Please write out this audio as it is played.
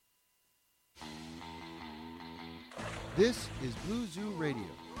This is Blue Zoo Radio,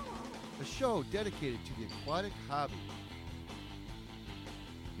 a show dedicated to the aquatic hobby.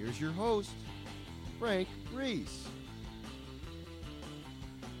 Here's your host, Frank Reese.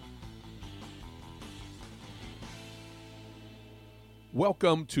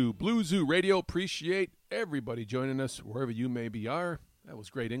 Welcome to Blue Zoo Radio. Appreciate everybody joining us wherever you maybe are. That was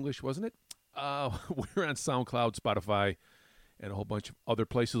great English, wasn't it? We're on SoundCloud, Spotify, and a whole bunch of other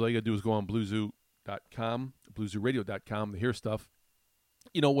places. All you got to do is go on bluezoo.com, bluezooradio.com to hear stuff.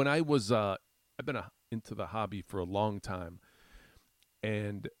 You know, when I was, I've been into the hobby for a long time.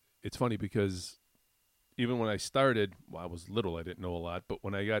 And it's funny because even when I started, well, I was little, I didn't know a lot. But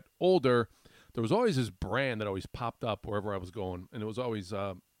when I got older, there was always this brand that always popped up wherever I was going. And it was always,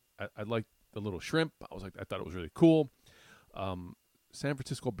 I liked the little shrimp. I thought it was really cool. San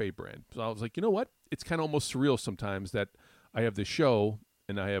Francisco Bay brand. So I was like, you know what? It's kind of almost surreal sometimes that I have this show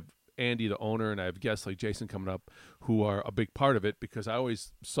and I have Andy, the owner, and I have guests like Jason coming up who are a big part of it because I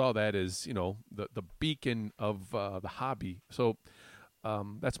always saw that as, you know, the beacon of the hobby. So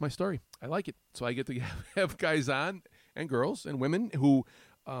that's my story. I like it. So I get to have guys on and girls and women who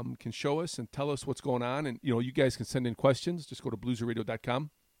can show us and tell us what's going on. And, you know, you guys can send in questions. Just go to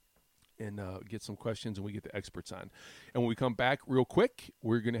bluesradio.com and get some questions, and we get the experts on. And when we come back real quick,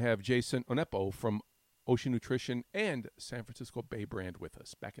 we're going to have Jason Onepo from Ocean Nutrition and San Francisco Bay brand with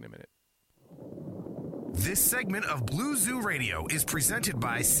us. Back in a minute. This segment of Blue Zoo Radio is presented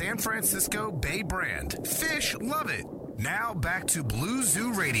by San Francisco Bay brand. Fish love it. Now back to Blue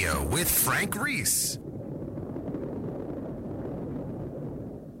Zoo Radio with Frank Reese.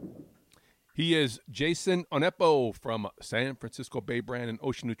 He is Jason Onepo from San Francisco Bay brand and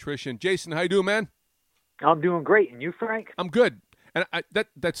Ocean Nutrition. Jason, how you doing, man? I'm doing great. And you, Frank? I'm good. And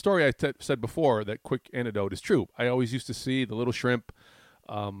that story I said before, that quick anecdote, is true. I always used to see the little shrimp,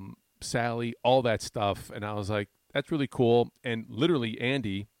 Sally, all that stuff, and I was like, that's really cool. And literally,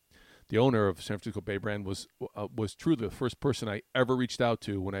 Andy, the owner of San Francisco Bay brand, was truly the first person I ever reached out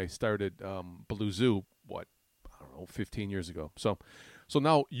to when I started Blue Zoo, 15 years ago. So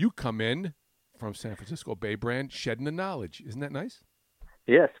now you come in from San Francisco Bay brand, shedding the knowledge. Isn't that nice?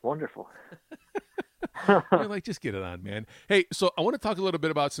 Yes, wonderful. You're like, just get it on, man. Hey, so I want to talk a little bit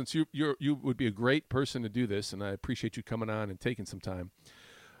about, since you would be a great person to do this, and I appreciate you coming on and taking some time.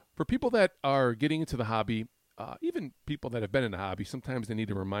 For people that are getting into the hobby, even people that have been in the hobby, sometimes they need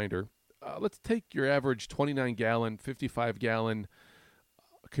a reminder. Let's take your average 29-gallon, 55-gallon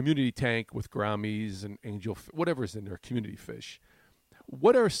community tank with gouramis and angel, whatever's in there, community fish.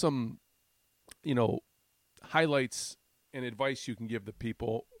 What are some, highlights and advice you can give the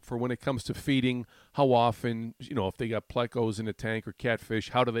people for when it comes to feeding? How often, if they got plecos in the tank or catfish,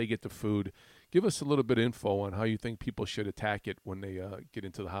 how do they get the food? Give us a little bit of info on how you think people should attack it when they get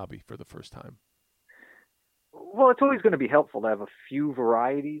into the hobby for the first time. Well, it's always going to be helpful to have a few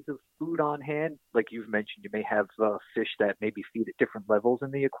varieties of food on hand. Like you've mentioned, you may have fish that maybe feed at different levels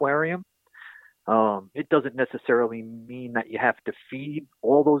in the aquarium. It doesn't necessarily mean that you have to feed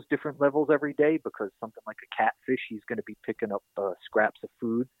all those different levels every day, because something like a catfish, he's going to be picking up scraps of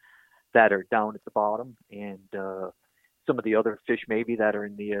food that are down at the bottom, and some of the other fish maybe that are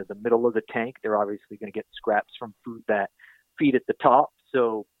in the middle of the tank, they're obviously going to get scraps from food that feed at the top.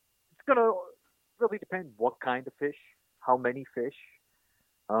 So it's going to really depend what kind of fish, how many fish.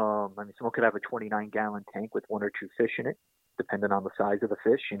 Someone could have a 29-gallon tank with one or two fish in it, depending on the size of the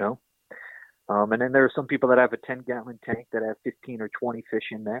fish, And then there are some people that have a 10-gallon tank that have 15 or 20 fish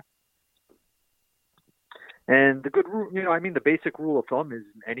in there. And the good rule, the basic rule of thumb is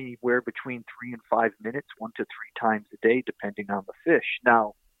anywhere between 3 and 5 minutes, 1 to 3 times a day, depending on the fish.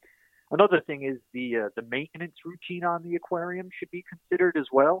 Now, another thing is the maintenance routine on the aquarium should be considered as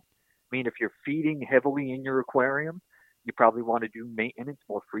well. I mean, if you're feeding heavily in your aquarium, you probably want to do maintenance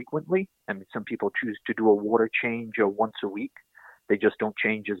more frequently. I mean, some people choose to do a water change once a week. They just don't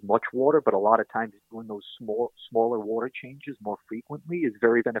change as much water, but a lot of times doing those smaller water changes more frequently is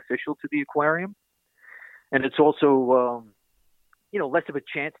very beneficial to the aquarium. And it's also, less of a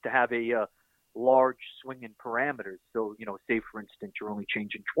chance to have a large swing in parameters. So, say, for instance, you're only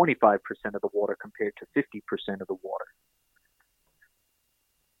changing 25% of the water compared to 50% of the water.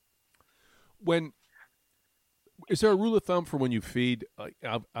 Is there a rule of thumb for when you feed?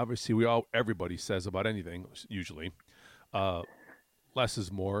 Obviously, everybody says about anything, usually, less is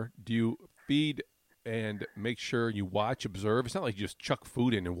more. Do you feed and make sure you watch, observe? It's not like you just chuck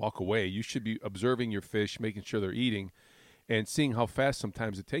food in and walk away. You should be observing your fish, making sure they're eating, and seeing how fast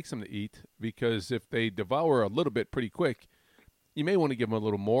sometimes it takes them to eat. Because if they devour a little bit pretty quick, you may want to give them a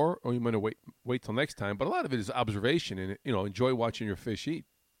little more, or you might wait till next time. But a lot of it is observation and enjoy watching your fish eat.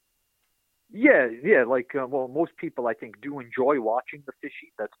 Yeah. Like, well, most people I think do enjoy watching the fish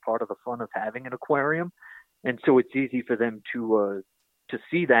eat. That's part of the fun of having an aquarium, and so it's easy for them to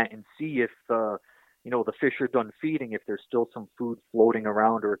see that and see if the fish are done feeding. If there's still some food floating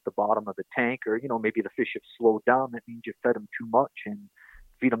around or at the bottom of the tank, or maybe the fish have slowed down. That means you fed them too much, and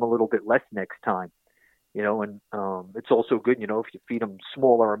feed them a little bit less next time. And it's also good, if you feed them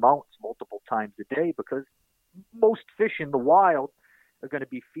smaller amounts multiple times a day, because most fish in the wild are going to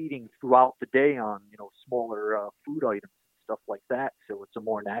be feeding throughout the day on, smaller food items and stuff like that. So it's a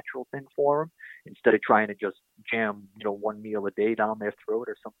more natural thing for them instead of trying to just jam, one meal a day down their throat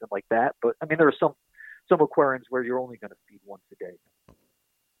or something like that. But I mean, there are some aquariums where you're only going to feed once a day.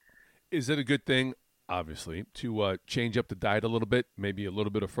 Is it a good thing, obviously, to change up the diet a little bit? Maybe a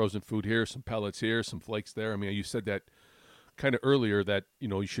little bit of frozen food here, some pellets here, some flakes there. I mean, you said that kind of earlier that,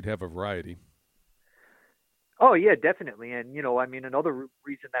 you should have a variety. Oh, yeah, definitely. And, another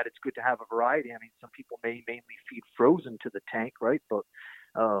reason that it's good to have a variety, some people may mainly feed frozen to the tank, right? But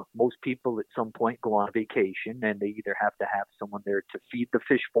most people at some point go on vacation, and they either have to have someone there to feed the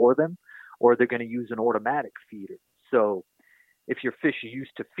fish for them, or they're going to use an automatic feeder. So if your fish are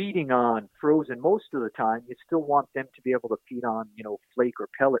used to feeding on frozen most of the time, you still want them to be able to feed on, flake or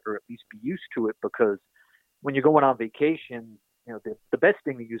pellet, or at least be used to it, because when you're going on vacation, the best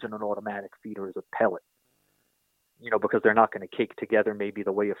thing to use in an automatic feeder is a pellet, because they're not going to cake together maybe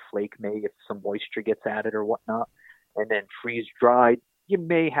the way a flake may if some moisture gets added or whatnot. And then freeze dried, you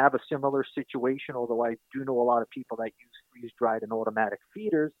may have a similar situation, although I do know a lot of people that use freeze dried and automatic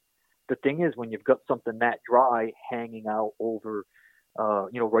feeders. The thing is, when you've got something that dry hanging out over,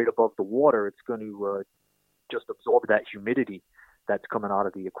 right above the water, it's going to just absorb that humidity that's coming out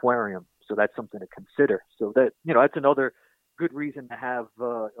of the aquarium. So that's something to consider. So that, that's another good reason to have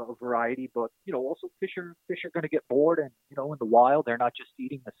a variety. But, also fish are going to get bored, and, in the wild, they're not just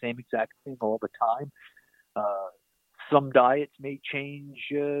eating the same exact thing all the time. Some diets may change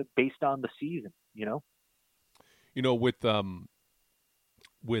based on the season,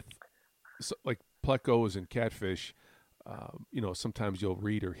 With like plecos and catfish, sometimes you'll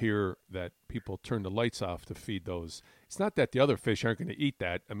read or hear that people turn the lights off to feed those. It's not that the other fish aren't going to eat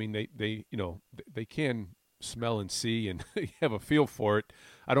that. I mean, they can smell and see and have a feel for it.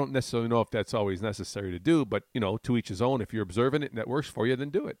 I don't necessarily know if that's always necessary to do, but, to each his own. If you're observing it and that works for you, then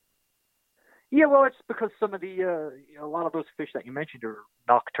do it. Yeah, well, it's because some of the, a lot of those fish that you mentioned are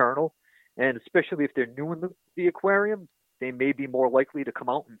nocturnal, and especially if they're new in the aquarium, they may be more likely to come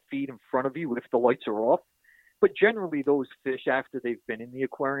out and feed in front of you if the lights are off. But generally, those fish, after they've been in the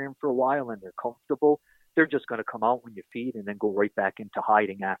aquarium for a while and they're comfortable, they're just going to come out when you feed and then go right back into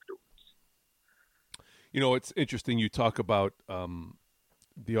hiding afterwards. It's interesting you talk about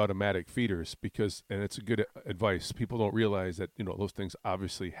the automatic feeders and it's a good advice. People don't realize that, those things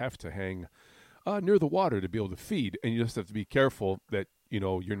obviously have to hang near the water to be able to feed. And you just have to be careful that,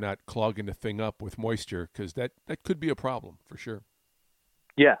 you're not clogging the thing up with moisture, because that could be a problem for sure.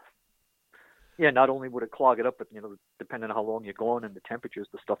 Yeah. Yeah, not only would it clog it up, but, depending on how long you're going and the temperatures,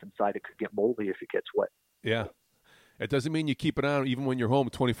 the stuff inside it could get moldy if it gets wet. Yeah. It doesn't mean you keep it on even when you're home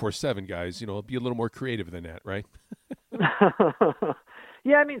 24/7, guys. Be a little more creative than that, right?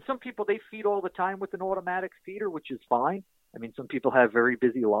 Yeah, some people, they feed all the time with an automatic feeder, which is fine. Some people have very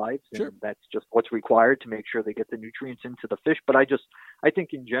busy lives, and sure, that's just what's required to make sure they get the nutrients into the fish. But I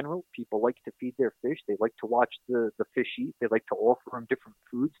think in general, people like to feed their fish. They like to watch the fish eat. They like to offer them different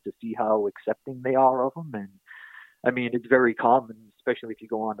foods to see how accepting they are of them. And it's very common, especially if you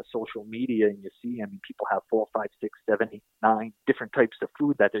go on to social media and you see, people have 4, 5, 6, 7, 8, 9 different types of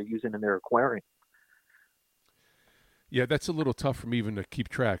food that they're using in their aquarium. Yeah, that's a little tough for me even to keep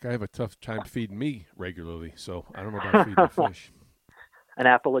track. I have a tough time feeding me regularly, so I don't know about feeding the fish. An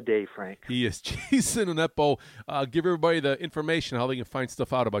apple a day, Frank. He is Jason Onepo. Give everybody the information, how they can find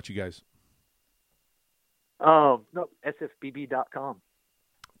stuff out about you guys. No, sfbb.com.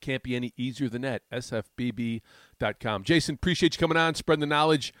 Can't be any easier than that, sfbb.com. Jason, appreciate you coming on, spreading the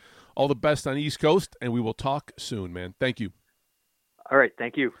knowledge. All the best on the East Coast, and we will talk soon, man. Thank you. All right,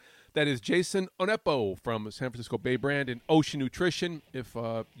 thank you. That is Jason Onepo from San Francisco Bay Brand and Ocean Nutrition. If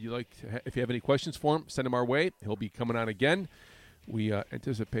you have any questions for him, send them our way. He'll be coming on again. We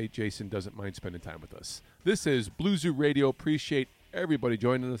anticipate Jason doesn't mind spending time with us. This is Blue Zoo Radio. Appreciate everybody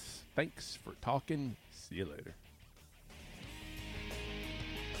joining us. Thanks for talking. See you later.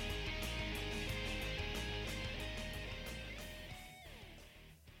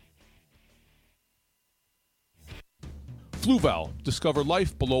 Fluval, discover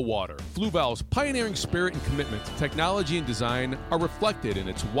life below water. Fluval's pioneering spirit and commitment to technology and design are reflected in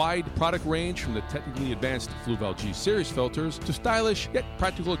its wide product range, from the technically advanced Fluval G Series filters to stylish yet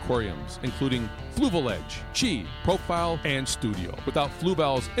practical aquariums, including Fluval Edge, Chi, Profile, and Studio. Without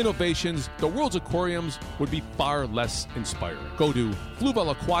Fluval's innovations, the world's aquariums would be far less inspiring. Go to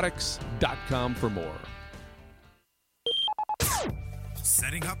FluvalAquatics.com for more.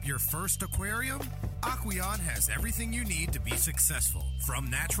 Setting up your first aquarium? Aqueon has everything you need to be successful. From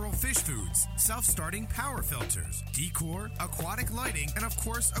natural fish foods, self-starting power filters, decor, aquatic lighting, and of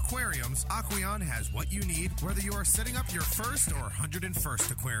course aquariums, Aqueon has what you need whether you are setting up your first or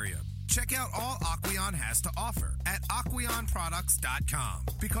 101st aquarium. Check out all Aqueon has to offer at AqueonProducts.com,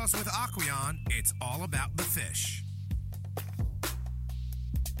 because with Aqueon, it's all about the fish.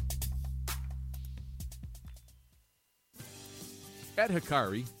 At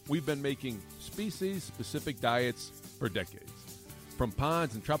Hikari, we've been making species-specific diets for decades, from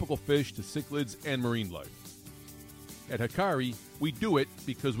ponds and tropical fish to cichlids and marine life. At Hikari, we do it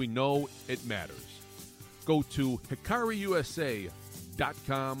because we know it matters. Go to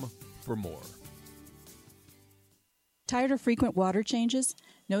HikariUSA.com for more. Tired of frequent water changes?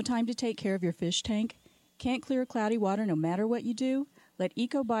 No time to take care of your fish tank? Can't clear cloudy water no matter what you do? Let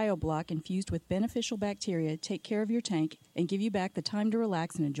EcoBioBlock infused with beneficial bacteria take care of your tank and give you back the time to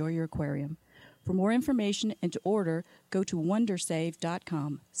relax and enjoy your aquarium. For more information and to order, go to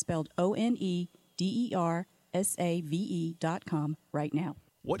Wondersave.com, spelled ONEDERSAVE.com right now.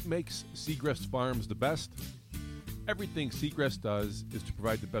 What makes Seagrass Farms the best? Everything Seagrass does is to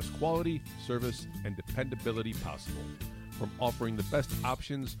provide the best quality, service, and dependability possible. From offering the best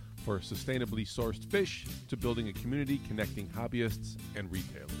options for sustainably sourced fish to building a community connecting hobbyists and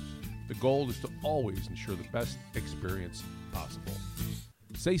retailers. The goal is to always ensure the best experience possible.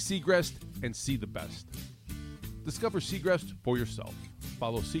 Say Seagrass and see the best. Discover Seagrass for yourself.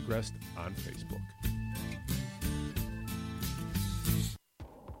 Follow Seagrass on Facebook.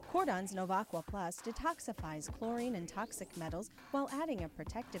 Cordon's Novaqua Plus detoxifies chlorine and toxic metals while adding a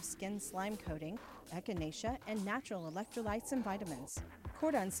protective skin slime coating, echinacea, and natural electrolytes and vitamins.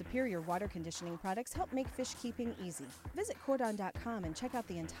 Cordon's superior water conditioning products help make fish keeping easy. Visit Cordon.com and check out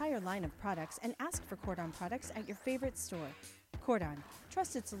the entire line of products and ask for Cordon products at your favorite store. Cordon,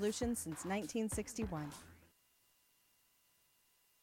 trusted solutions since 1961.